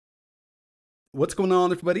What's going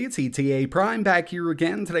on, everybody? It's ETA Prime back here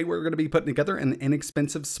again. Today we're going to be putting together an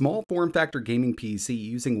inexpensive small form factor gaming PC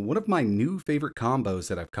using one of my new favorite combos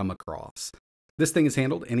that I've come across. This thing has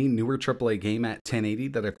handled any newer AAA game at 1080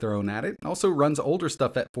 that I've thrown at it. It also runs older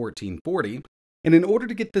stuff at 1440. And in order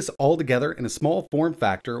to get this all together in a small form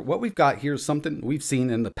factor, what we've got here is something we've seen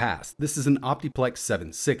in the past. This is an Optiplex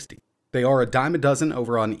 760. They are a dime a dozen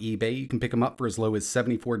over on eBay. You can pick them up for as low as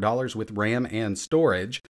 $74 with RAM and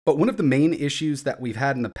storage. But one of the main issues that we've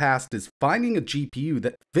had in the past is finding a GPU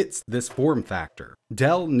that fits this form factor.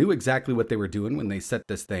 Dell knew exactly what they were doing when they set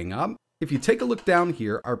this thing up. If you take a look down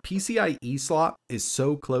here, our PCIe slot is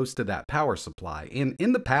so close to that power supply. And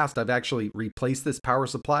in the past, I've actually replaced this power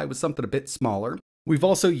supply with something a bit smaller. We've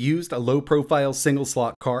also used a low-profile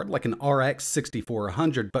single-slot card like an RX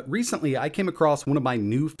 6400, but recently I came across one of my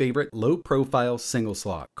new favorite low-profile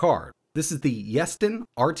single-slot card. This is the YESTON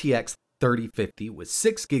RTX 3050 with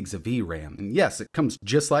 6 gigs of VRAM, and yes, it comes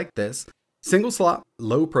just like this, single-slot,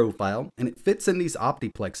 low-profile, and it fits in these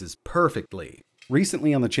Optiplexes perfectly.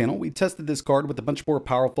 Recently on the channel, we tested this card with a much more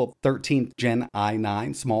powerful 13th Gen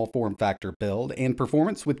i9 small form factor build, and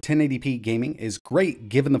performance with 1080p gaming is great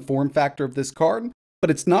given the form factor of this card,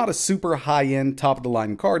 but it's not a super high-end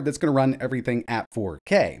top-of-the-line card that's going to run everything at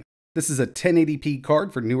 4K. This is a 1080p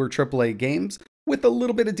card for newer AAA games with a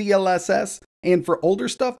little bit of DLSS, and for older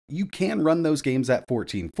stuff, you can run those games at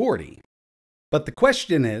 1440. But the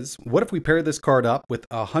question is, what if we pair this card up with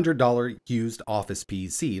a $100 used office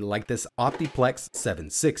PC like this Optiplex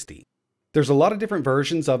 760? There's a lot of different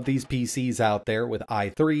versions of these PCs out there with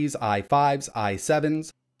i3s, i5s,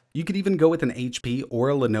 i7s. You could even go with an HP or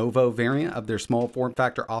a Lenovo variant of their small form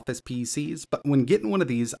factor office PCs, but when getting one of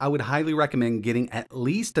these, I would highly recommend getting at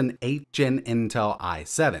least an 8th Gen Intel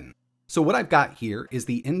i7. So what I've got here is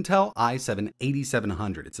the Intel i7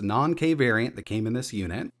 8700. It's a non-K variant that came in this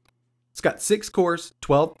unit. It's got 6 cores,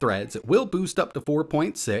 12 threads. It will boost up to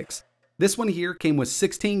 4.6. This one here came with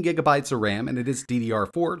 16 gigabytes of RAM, and it is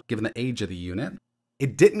DDR4 given the age of the unit.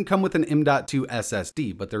 It didn't come with an M.2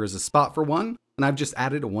 SSD, but there is a spot for one, and I've just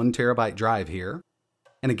added a 1 terabyte drive here.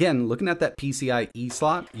 And again, looking at that PCIe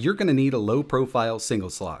slot, you're going to need a low-profile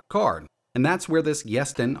single-slot card, and that's where this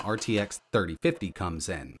YESTON RTX 3050 comes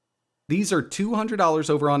in. These are $200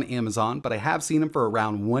 over on Amazon, but I have seen them for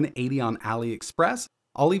around $180 on AliExpress.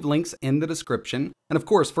 I'll leave links in the description. And of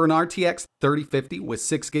course, for an RTX 3050 with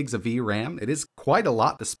 6 gigs of VRAM, it is quite a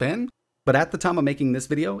lot to spend. But at the time of making this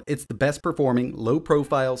video, it's the best performing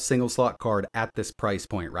low-profile single-slot card at this price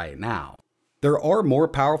point right now. There are more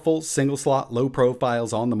powerful single-slot low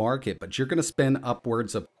profiles on the market, but you're going to spend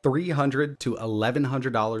upwards of $300 to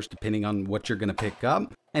 $1,100 depending on what you're going to pick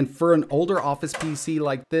up. And for an older office PC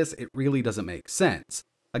like this, it really doesn't make sense.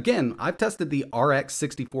 Again, I've tested the RX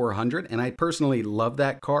 6400 and I personally love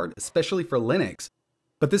that card, especially for Linux.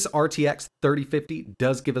 But this RTX 3050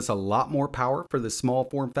 does give us a lot more power for the small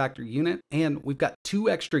form factor unit, and we've got 2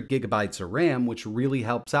 extra gigabytes of RAM, which really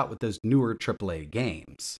helps out with those newer AAA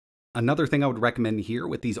games. Another thing I would recommend here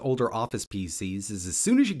with these older office PCs is as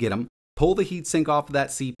soon as you get them, pull the heatsink off of that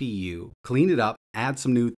CPU, clean it up, add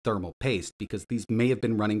some new thermal paste, because these may have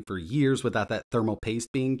been running for years without that thermal paste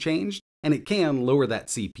being changed, and it can lower that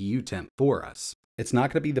CPU temp for us. It's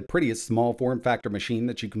not going to be the prettiest small form factor machine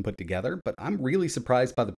that you can put together, but I'm really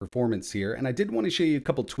surprised by the performance here, and I did want to show you a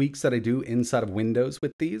couple tweaks that I do inside of Windows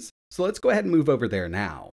with these, so let's go ahead and move over there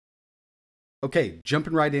now. Okay,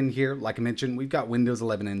 jumping right in here, like I mentioned, we've got Windows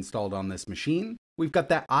 11 installed on this machine. We've got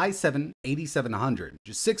that i7 8700,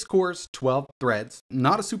 just 6 cores, 12 threads,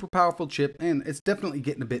 not a super powerful chip, and it's definitely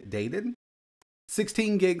getting a bit dated.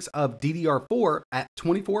 16 gigs of DDR4 at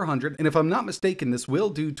 2400, and if I'm not mistaken, this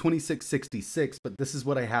will do 2666, but this is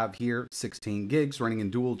what I have here, 16 gigs running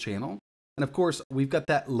in dual channel. And of course, we've got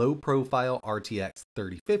that low profile RTX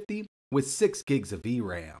 3050 with 6 gigs of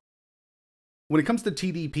VRAM. When it comes to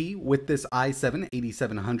TDP with this i7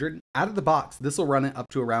 8700, out of the box, this will run it up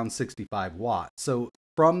to around 65 watts. So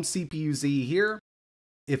from CPU-Z here,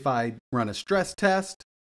 if I run a stress test,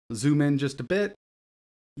 zoom in just a bit,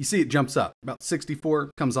 you see it jumps up. About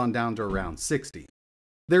 64, comes on down to around 60.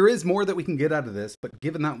 There is more that we can get out of this, but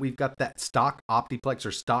given that we've got that stock Optiplex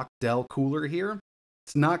or stock Dell cooler here,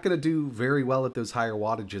 it's not going to do very well at those higher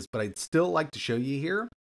wattages, but I'd still like to show you here.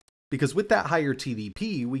 Because with that higher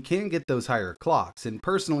TDP, we can get those higher clocks. And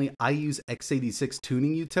personally, I use x86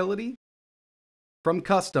 tuning utility from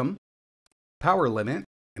custom, power limit,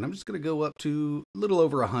 and I'm just going to go up to a little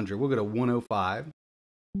over 100. We'll go to 105,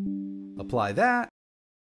 apply that.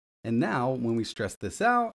 And now when we stress this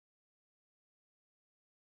out,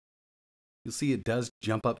 you'll see it does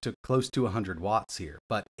jump up to close to 100 watts here,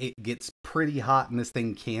 but it gets pretty hot and this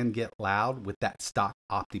thing can get loud with that stock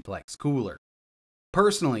Optiplex cooler.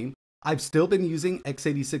 Personally, I've still been using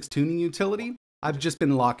x86 tuning utility. I've just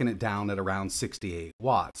been locking it down at around 68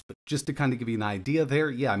 watts, but just to kind of give you an idea there,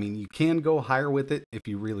 yeah, I mean, you can go higher with it if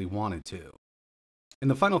you really wanted to. And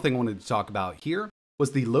the final thing I wanted to talk about here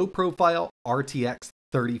was the low profile RTX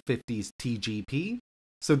 3050's TGP.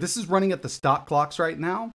 So this is running at the stock clocks right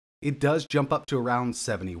now. It does jump up to around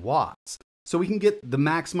 70 watts. So we can get the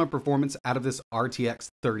maximum performance out of this RTX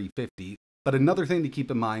 3050. But another thing to keep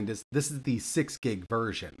in mind is this is the 6 gig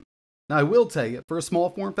version. Now I will tell you, for a small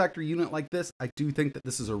form factor unit like this, I do think that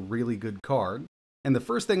this is a really good card. And the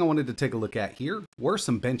first thing I wanted to take a look at here were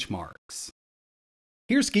some benchmarks.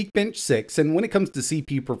 Here's Geekbench 6, and when it comes to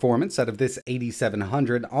CPU performance out of this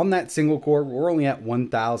 8700, on that single core, we're only at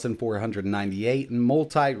 1,498, and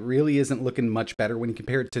multi really isn't looking much better when you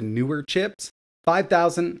compare it to newer chips,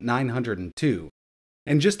 5,902.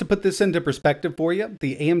 And just to put this into perspective for you,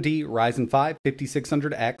 the AMD Ryzen 5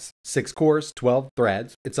 5600X, 6 cores, 12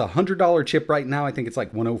 threads, it's a $100 chip right now, I think it's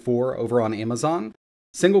like 104 over on Amazon.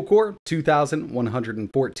 Single core,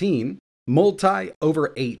 2,114. Multi,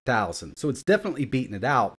 over 8,000. So it's definitely beating it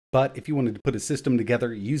out. But if you wanted to put a system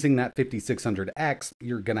together using that 5600X,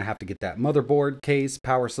 you're going to have to get that motherboard, case,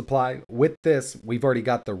 power supply. With this, we've already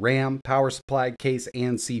got the RAM, power supply, case,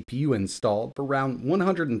 and CPU installed for around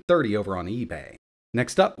 $130 over on eBay.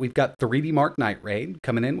 Next up, we've got 3D Mark Night Raid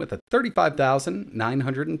coming in with a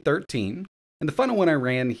 35,913. And the final one I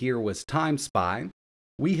ran here was Time Spy.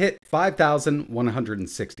 We hit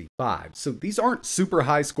 5,165. So these aren't super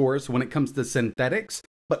high scores when it comes to synthetics,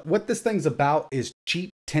 but what this thing's about is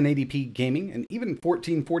cheap 1080p gaming and even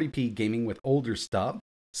 1440p gaming with older stuff.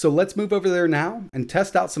 So let's move over there now and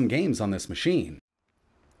test out some games on this machine.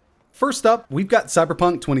 First up, we've got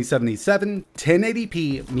Cyberpunk 2077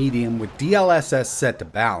 1080p medium with DLSS set to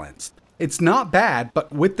balanced. It's not bad,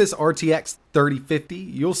 but with this RTX 3050,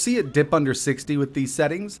 you'll see it dip under 60 with these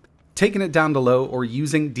settings. Taking it down to low or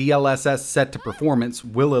using DLSS set to performance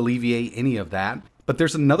will alleviate any of that. But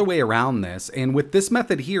there's another way around this, and with this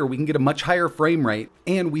method here, we can get a much higher frame rate,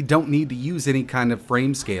 and we don't need to use any kind of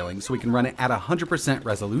frame scaling, so we can run it at 100%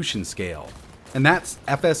 resolution scale. And that's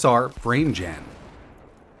FSR Frame Gen.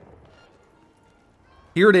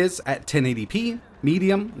 Here it is at 1080p,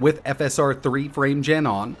 medium with FSR 3 Frame Gen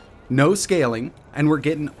on. No scaling, and we're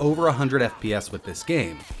getting over 100 FPS with this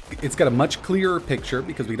game. It's got a much clearer picture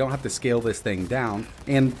because we don't have to scale this thing down.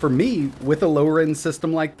 And for me, with a lower end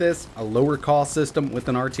system like this, a lower cost system with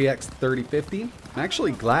an RTX 3050, I'm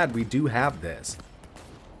actually glad we do have this.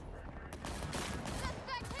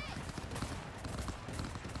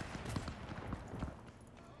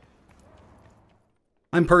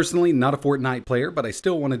 I'm personally not a Fortnite player, but I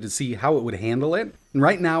still wanted to see how it would handle it. And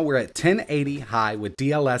right now we're at 1080 high with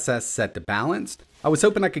DLSS set to balanced. I was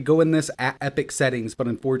hoping I could go in this at epic settings, but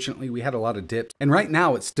unfortunately we had a lot of dips. And right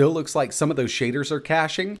now it still looks like some of those shaders are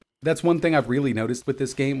caching. That's one thing I've really noticed with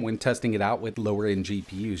this game when testing it out with lower end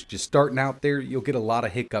GPUs. Just starting out there, you'll get a lot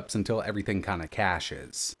of hiccups until everything kind of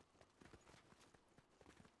caches.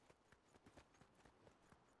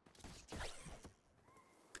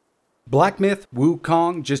 Black Myth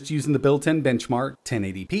Wukong, just using the built-in benchmark,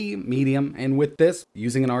 1080p, medium, and with this,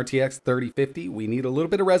 using an RTX 3050, we need a little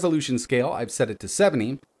bit of resolution scale. I've set it to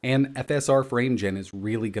 70, and FSR Frame Gen is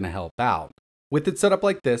really going to help out. With it set up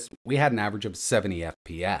like this, we had an average of 70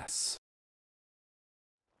 FPS.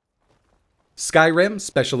 Skyrim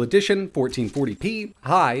Special Edition 1440p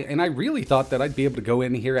high, and I really thought that I'd be able to go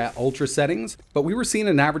in here at ultra settings, but we were seeing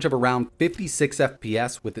an average of around 56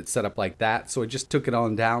 FPS with it set up like that, so I just took it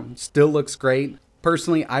on down. Still looks great.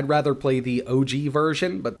 Personally, I'd rather play the OG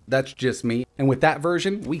version, but that's just me. And with that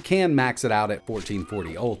version, we can max it out at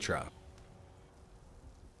 1440 Ultra.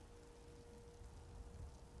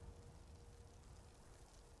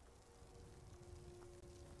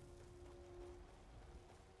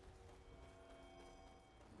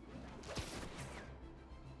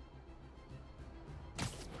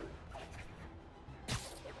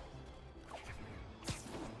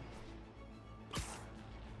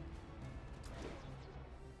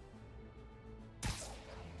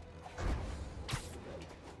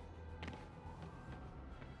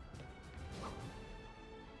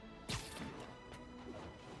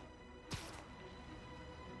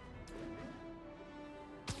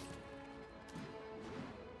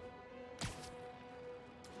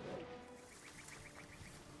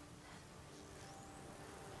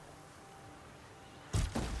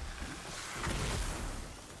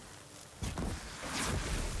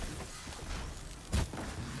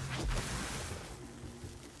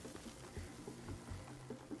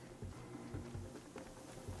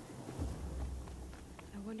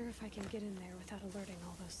 wonder if I can get in there without alerting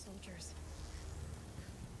all those soldiers.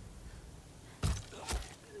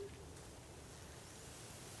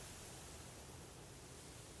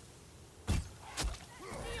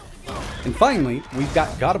 And finally, we've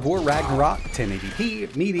got God of War Ragnarok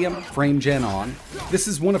 1080p, medium, frame gen on. This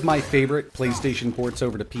is one of my favorite PlayStation ports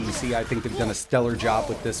over to PC. I think they've done a stellar job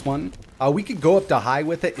with this one. We could go up to high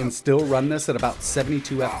with it and still run this at about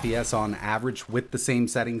 72 FPS on average with the same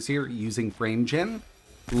settings here using frame gen.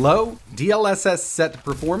 Low, DLSS set to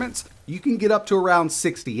performance, you can get up to around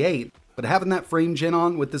 68, but having that frame gen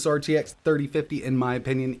on with this RTX 3050, in my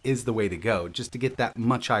opinion, is the way to go, just to get that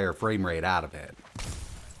much higher frame rate out of it.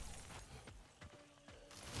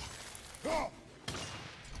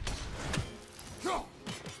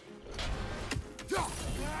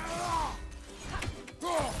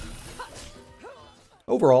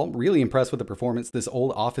 Overall, really impressed with the performance this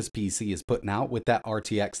old office PC is putting out with that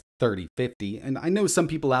RTX 3050, and I know some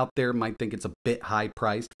people out there might think it's a bit high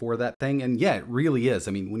priced for that thing, and yeah, it really is.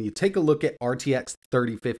 I mean, when you take a look at RTX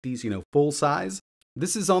 3050s, you know, full size,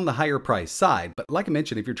 this is on the higher price side, but like I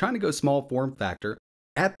mentioned, if you're trying to go small form factor,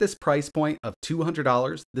 at this price point of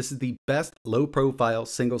 $200, this is the best low profile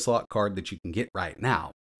single slot card that you can get right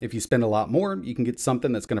now. If you spend a lot more, you can get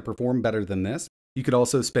something that's going to perform better than this. You could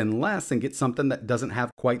also spend less and get something that doesn't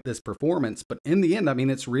have quite this performance, but in the end, I mean,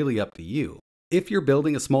 it's really up to you. If you're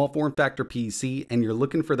building a small form factor PC and you're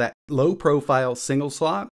looking for that low profile single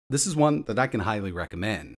slot, this is one that I can highly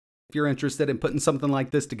recommend. If you're interested in putting something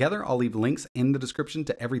like this together, I'll leave links in the description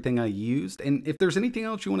to everything I used, and if there's anything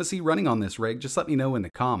else you want to see running on this rig, just let me know in the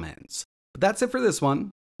comments. But that's it for this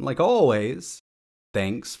one. Like always,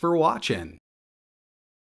 thanks for watching.